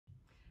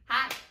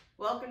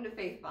Welcome to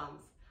Faith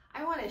Bombs.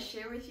 I want to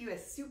share with you a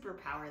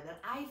superpower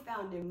that I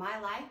found in my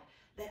life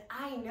that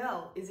I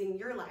know is in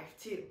your life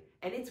too.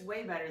 And it's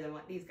way better than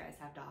what these guys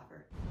have to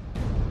offer.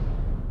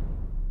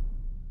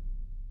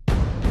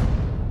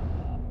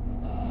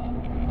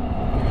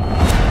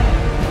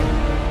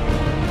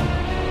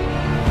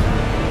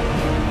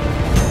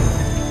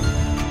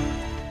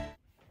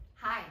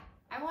 Hi,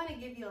 I want to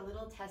give you a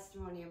little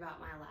testimony about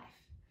my life.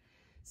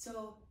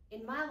 So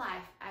in my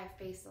life, I've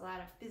faced a lot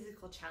of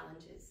physical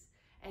challenges.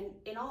 And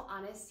in all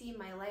honesty,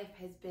 my life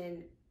has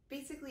been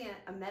basically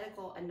a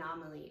medical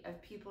anomaly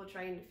of people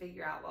trying to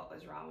figure out what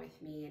was wrong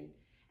with me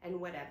and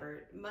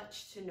whatever,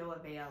 much to no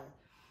avail.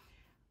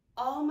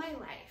 All my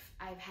life,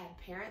 I've had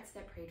parents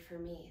that prayed for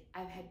me.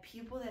 I've had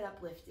people that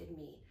uplifted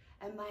me.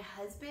 And my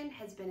husband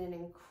has been an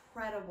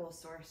incredible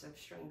source of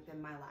strength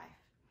in my life.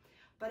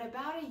 But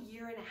about a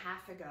year and a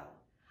half ago,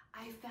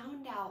 I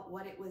found out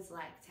what it was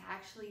like to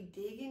actually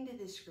dig into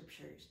the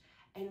scriptures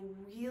and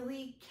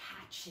really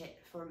catch it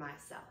for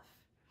myself.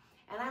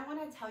 And I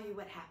want to tell you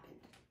what happened.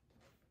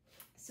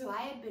 So I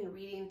had been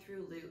reading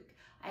through Luke.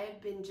 I had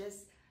been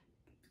just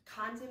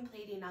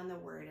contemplating on the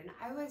word, and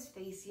I was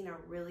facing a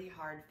really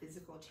hard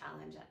physical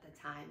challenge at the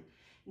time.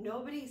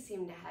 Nobody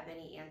seemed to have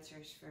any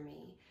answers for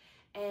me.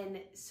 And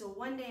so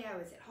one day I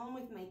was at home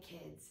with my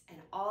kids, and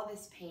all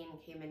this pain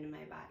came into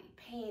my body.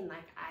 Pain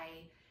like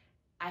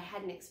I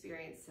hadn't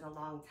experienced in a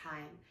long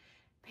time.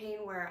 Pain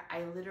where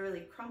I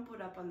literally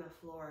crumpled up on the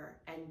floor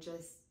and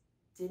just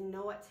didn't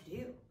know what to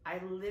do. I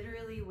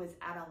literally was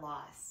at a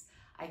loss.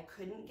 I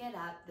couldn't get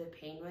up, the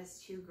pain was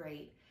too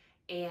great,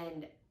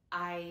 and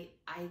I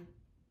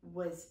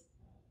was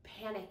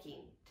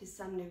panicking to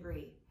some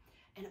degree.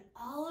 And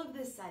all of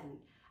a sudden,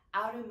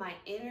 out of my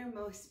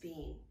innermost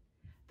being,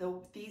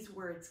 these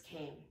words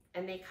came,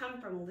 and they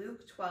come from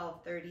Luke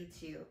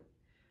 12:32.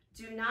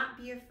 Do not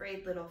be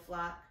afraid, little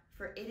flock,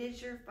 for it is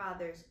your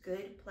Father's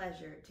good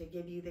pleasure to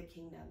give you the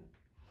kingdom.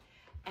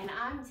 And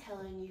I'm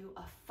telling you,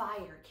 a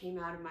fire came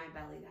out of my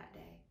belly that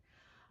day.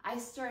 I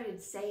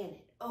started saying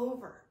it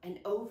over and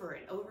over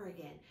and over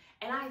again.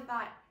 And I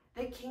thought,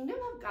 the kingdom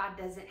of God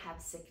doesn't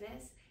have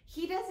sickness.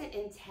 He doesn't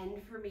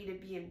intend for me to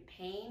be in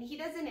pain. He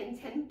doesn't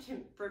intend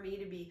for me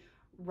to be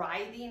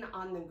writhing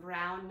on the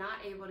ground,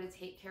 not able to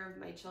take care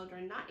of my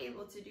children, not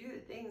able to do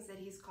the things that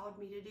he's called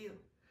me to do.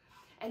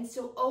 And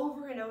so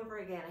over and over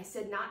again, I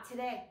said, not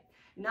today.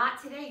 Not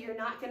today. You're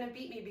not going to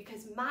beat me,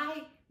 because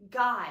my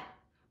God,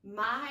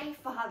 my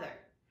Father,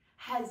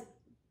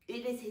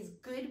 it is his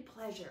good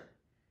pleasure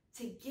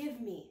to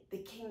give me the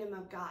kingdom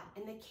of God.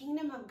 And the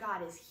kingdom of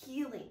God is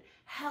healing,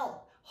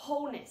 health,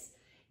 wholeness.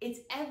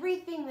 It's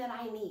everything that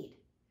I need.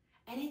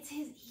 And it's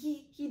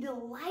he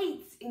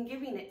delights in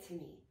giving it to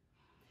me.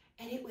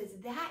 And it was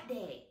that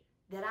day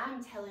that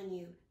I'm telling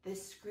you, the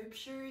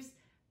scriptures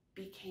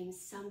became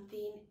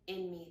something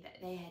in me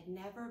that they had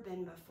never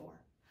been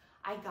before.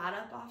 I got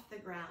up off the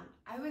ground.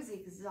 I was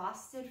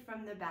exhausted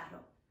from the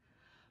battle.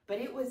 But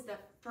it was the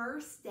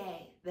first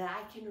day that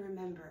I can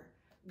remember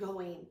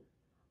going,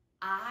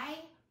 I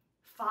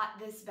fought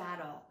this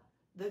battle,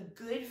 the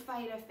good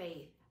fight of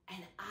faith,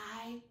 and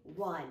I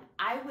won.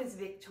 I was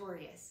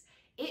victorious.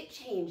 It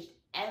changed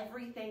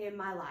everything in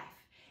my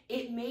life.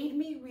 It made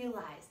me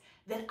realize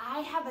that I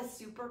have a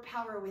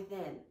superpower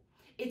within.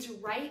 It's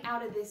right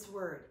out of this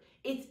word.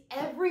 It's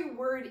every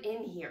word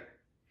in here.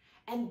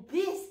 And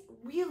this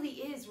really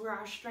is where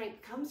our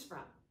strength comes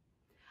from.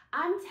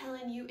 I'm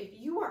telling you,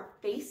 if you are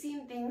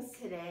facing things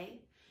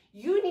today,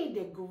 you need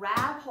to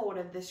grab hold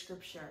of the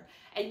scripture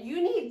and you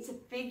need to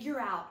figure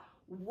out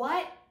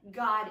what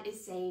God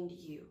is saying to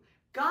you.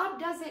 God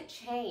doesn't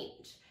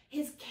change.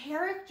 His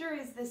character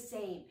is the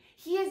same.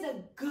 He is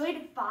a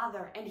good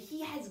Father and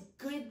he has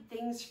good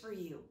things for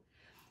you.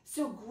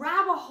 So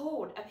grab a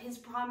hold of his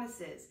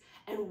promises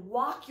and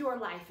walk your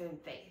life in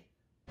faith.